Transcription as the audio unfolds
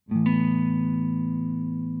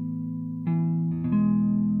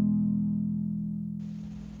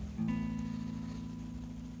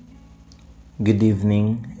Good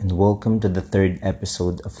evening and welcome to the third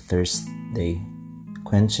episode of Thursday,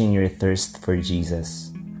 Quenching Your Thirst for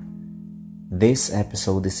Jesus. This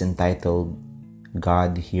episode is entitled,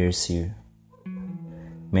 God Hears You.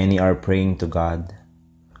 Many are praying to God,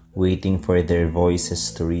 waiting for their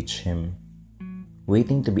voices to reach Him,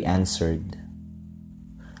 waiting to be answered.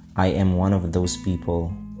 I am one of those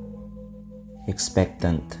people,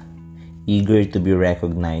 expectant, eager to be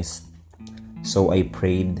recognized. So I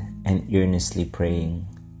prayed and earnestly praying.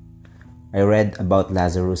 I read about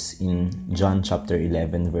Lazarus in John chapter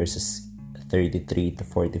 11 verses 33 to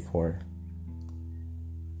 44.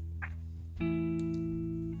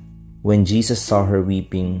 When Jesus saw her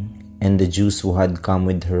weeping, and the Jews who had come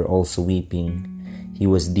with her also weeping, he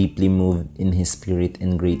was deeply moved in his spirit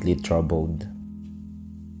and greatly troubled.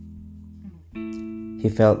 He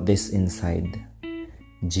felt this inside.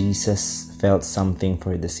 Jesus felt something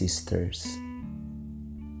for the sisters.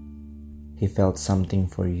 He felt something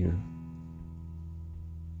for you.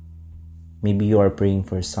 Maybe you are praying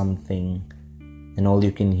for something and all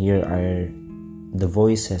you can hear are the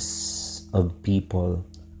voices of people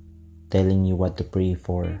telling you what to pray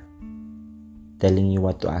for, telling you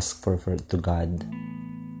what to ask for to God.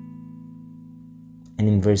 And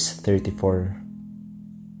in verse 34,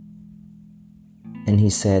 and he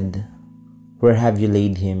said, "Where have you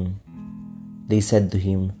laid him?" They said to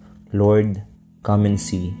him, "Lord, come and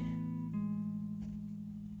see."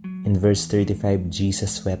 In verse 35,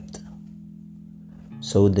 Jesus wept.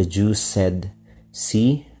 So the Jews said,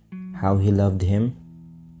 "See how he loved him?"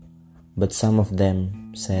 But some of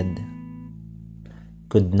them said,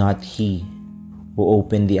 "Could not he who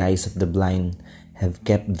opened the eyes of the blind have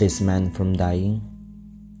kept this man from dying?"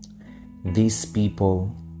 These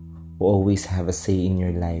people who always have a say in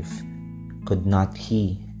your life, could not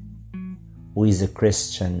he who is a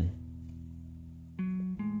Christian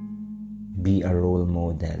be a role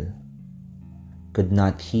model? Could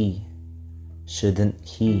not he, shouldn't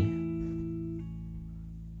he?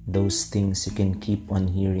 Those things you can keep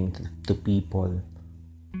on hearing to people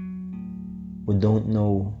who don't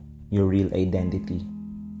know your real identity.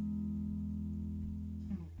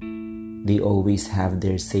 They always have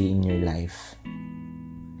their say in your life.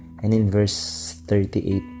 And in verse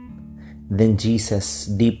 38, then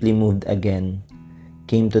Jesus, deeply moved again,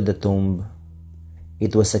 came to the tomb.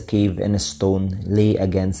 It was a cave and a stone lay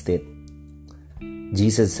against it.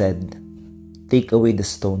 Jesus said, "Take away the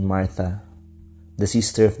stone, Martha." The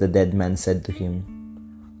sister of the dead man said to him,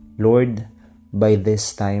 "Lord, by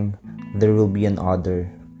this time there will be an odor,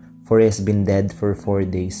 for he has been dead for 4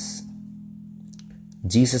 days."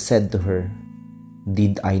 Jesus said to her,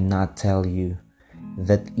 "Did I not tell you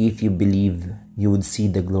that if you believe, you would see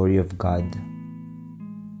the glory of God?"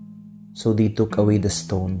 So they took away the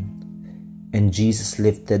stone, and Jesus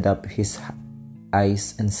lifted up his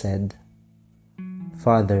eyes and said,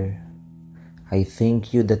 "Father, I thank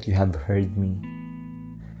you that you have heard me.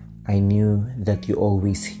 I knew that you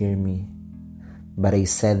always hear me, but I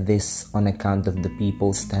said this on account of the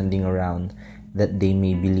people standing around, that they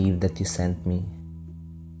may believe that you sent me."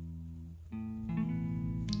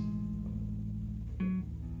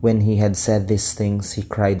 When he had said these things, he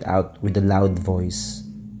cried out with a loud voice,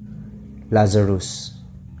 "Lazarus,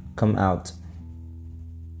 come out."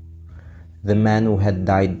 The man who had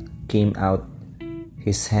died came out,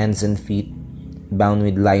 his hands and feet bound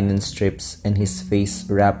with linen strips and his face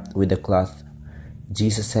wrapped with a cloth.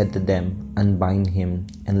 Jesus said to them, "Unbind him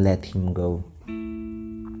and let him go."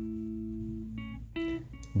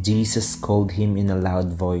 Jesus called him in a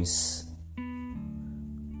loud voice.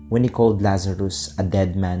 When he called Lazarus a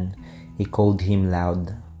dead man, he called him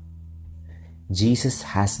loud.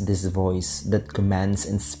 Jesus has this voice that commands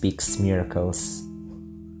and speaks miracles.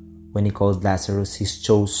 When he called Lazarus, he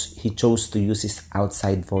chose to use his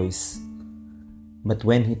outside voice. But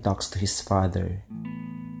when he talks to his Father,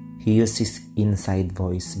 he used his inside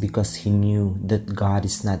voice because he knew that God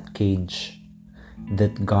is not caged,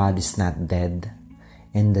 that God is not dead,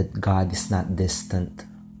 and that God is not distant.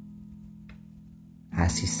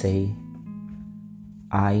 As he say,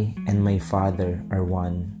 "I and my Father are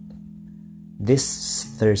one." This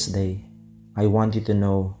Thursday, I want you to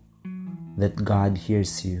know that God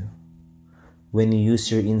hears you. When you use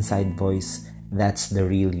your inside voice, that's the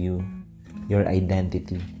real you, your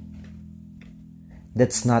identity.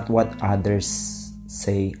 That's not what others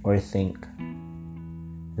say or think.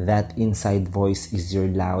 That inside voice is your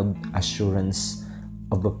loud assurance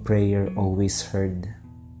of a prayer always heard.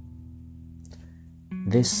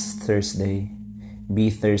 This Thursday, be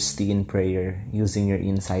thirsty in prayer using your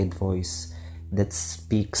inside voice that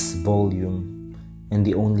speaks volume and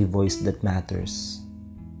the only voice that matters.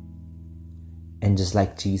 And just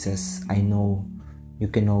like Jesus, I know you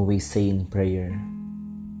can always say in prayer,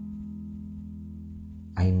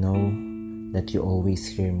 I know that you always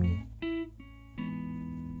hear me.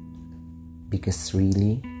 Because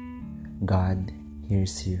really, God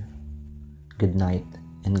hears you. Good night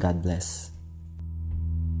and God bless.